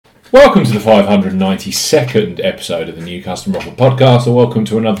Welcome to the 592nd episode of the New Customer Offer Podcast, and welcome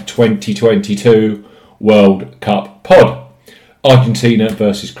to another 2022 World Cup pod. Argentina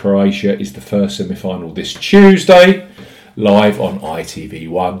versus Croatia is the first semi-final this Tuesday, live on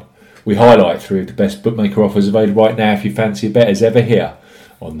ITV1. We highlight three of the best bookmaker offers available right now if you fancy a bet as ever here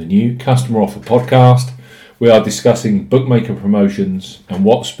on the New Customer Offer Podcast. We are discussing bookmaker promotions and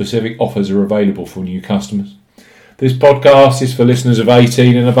what specific offers are available for new customers. This podcast is for listeners of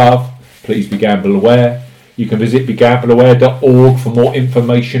 18 and above. Please be gamble aware. You can visit begambleaware.org for more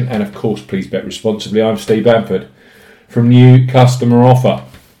information, and of course, please bet responsibly. I'm Steve Bamford from New Customer Offer.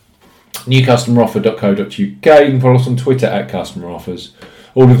 newcustomeroffer.co.uk. You can follow us on Twitter at Customer Offers.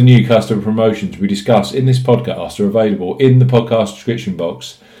 All of the new customer promotions we discuss in this podcast are available in the podcast description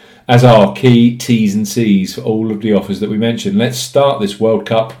box, as are key T's and C's for all of the offers that we mentioned. Let's start this World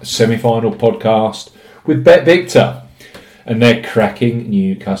Cup semi-final podcast with BetVictor and their cracking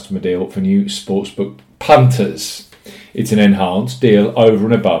new customer deal for new sportsbook punters. It's an enhanced deal over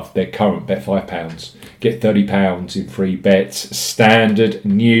and above their current bet £5. Get £30 in free bets. Standard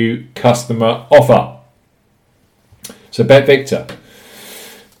new customer offer. So BetVictor.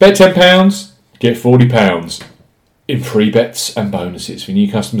 Bet £10, get £40 in free bets and bonuses. For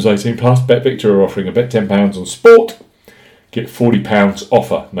new customers 18 plus, BetVictor are offering a bet £10 on sport. Get £40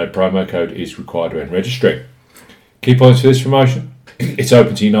 offer. No promo code is required when registering. Key points for this promotion. It's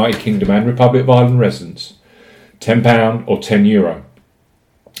open to United Kingdom and Republic of Ireland residents. £10 or €10.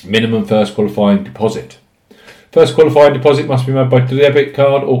 Minimum first qualifying deposit. First qualifying deposit must be made by debit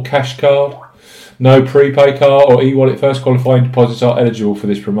card or cash card. No prepay card or e-wallet first qualifying deposits are eligible for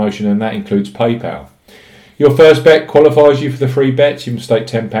this promotion, and that includes PayPal. Your first bet qualifies you for the free bets. You must stake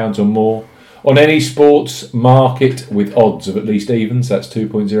 £10 or more on any sports market with odds of at least evens, that's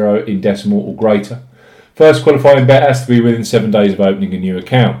 2.0 in decimal or greater. First qualifying bet has to be within 7 days of opening a new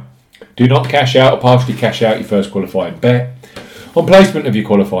account. Do not cash out or partially cash out your first qualifying bet. On placement of your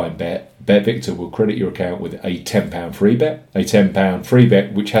qualifying bet, BetVictor will credit your account with a £10 free bet, a £10 free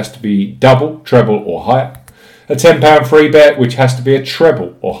bet which has to be double, treble or higher, a £10 free bet which has to be a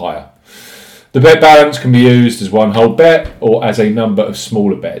treble or higher. The bet balance can be used as one whole bet or as a number of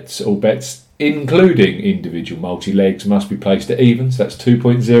smaller bets. All bets, including individual multi-legs, must be placed at evens, that's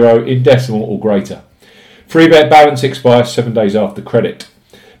 2.0 in decimal or greater. Free bet balance expires 7 days after credit.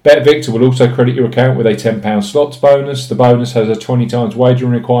 BetVictor will also credit your account with a £10 slots bonus. The bonus has a 20 times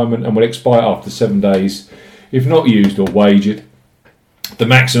wagering requirement and will expire after 7 days if not used or wagered. The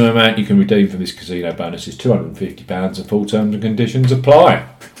maximum amount you can redeem for this casino bonus is £250 and full terms and conditions apply.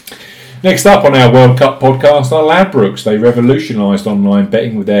 Next up on our World Cup podcast are Ladbrokes. They revolutionised online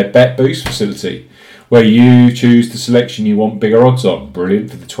betting with their Bet Boost facility, where you choose the selection you want bigger odds on.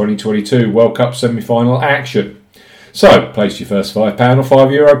 Brilliant for the 2022 World Cup semi-final action. So, place your first £5 or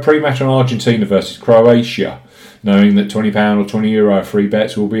 €5 pre-match on Argentina versus Croatia, knowing that £20 or €20 free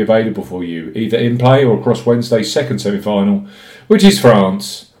bets will be available for you, either in play or across Wednesday's second semi-final, which is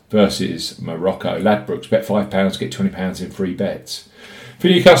France versus Morocco. Ladbrokes, bet £5, get £20 in free bets. For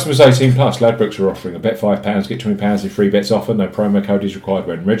new customers 18 plus, Ladbrokes are offering a bet £5, get £20 in free bets offer. No promo code is required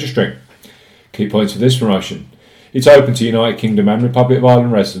when registering. Key points for this promotion. It's open to United Kingdom and Republic of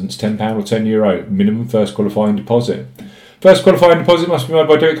Ireland residents. £10 or €10. Minimum first qualifying deposit. First qualifying deposit must be made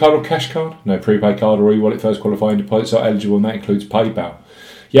by debit card or cash card. No prepaid card or e-wallet first qualifying deposits are eligible, and that includes PayPal.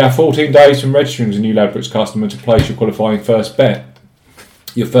 You have 14 days from registering as a new Ladbrokes customer to place your qualifying first bet.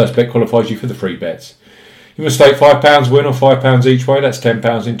 Your first bet qualifies you for the free bets. You must stake £5 win or £5 each way, that's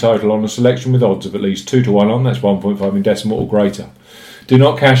 £10 in total on a selection with odds of at least 2 to 1 on, that's 1.5 in decimal or greater. Do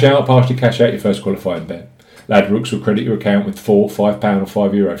not cash out or partially cash out your first qualifying bet. Ladbrokes will credit your account with £4, £5 or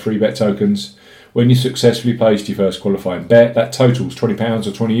 €5 free bet tokens when you successfully placed your first qualifying bet. That totals £20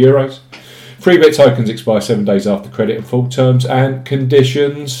 or €20. Free bet tokens expire 7 days after credit, and full terms and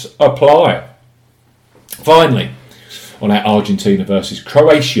conditions apply. Finally, on our Argentina versus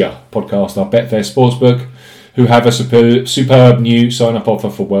Croatia podcast, our Betfair Sportsbook, who have a superb new sign-up offer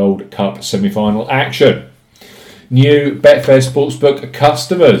for World Cup semi-final action. New Betfair Sportsbook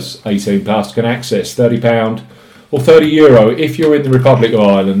customers 18 plus can access £30 or €30 if you're in the Republic of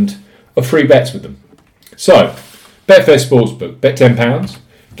Ireland of free bets with them. So, Betfair Sportsbook, bet £10,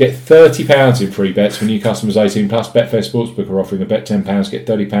 get £30 in free bets for new customers 18 plus. Betfair Sportsbook are offering a bet £10, get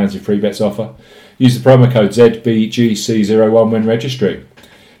 £30 in free bets offer. Use the promo code ZBGC01 when registering.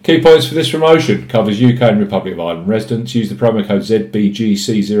 Key points for this promotion. Covers UK and Republic of Ireland residents. Use the promo code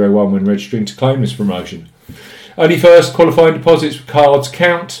ZBGC01 when registering to claim this promotion. Only first qualifying deposits with cards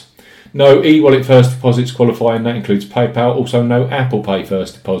count. No e-wallet first deposits qualifying. That includes PayPal. Also no Apple Pay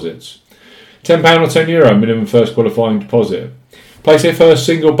first deposits. £10 or €10 minimum first qualifying deposit. Place their first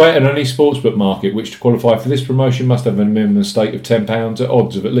single bet on any sportsbook market, which to qualify for this promotion must have a minimum stake of £10 at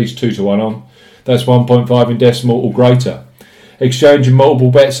odds of at least 2 to 1 on. That's 1.5 in decimal or greater. Exchange and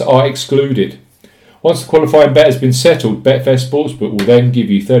multiple bets are excluded. Once the qualifying bet has been settled, Betfair Sportsbook will then give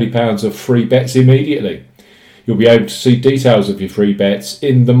you £30 of free bets immediately. You'll be able to see details of your free bets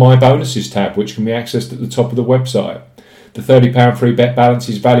in the My Bonuses tab, which can be accessed at the top of the website. The £30 free bet balance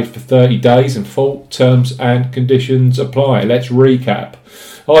is valid for 30 days and full terms and conditions apply. Let's recap.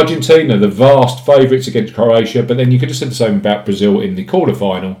 Argentina, the vast favourites against Croatia, but then you could have said the same about Brazil in the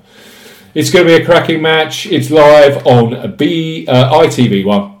quarter-final. It's going to be a cracking match. It's live on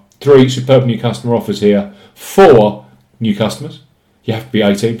ITV1. 3 superb new customer offers here. 4 new customers. You have to be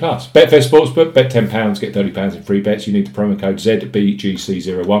 18 plus. Betfair Sportsbook, bet £10, get £30 in free bets. You need the promo code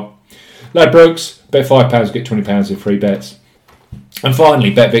ZBGC01. Ladbrokes, bet £5, get £20 in free bets. And finally,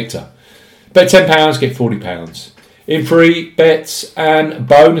 Bet Victor. Bet £10, get £40 in free bets and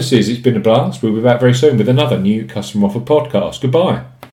bonuses. It's been a blast. We'll be back very soon with another new customer offer podcast. Goodbye.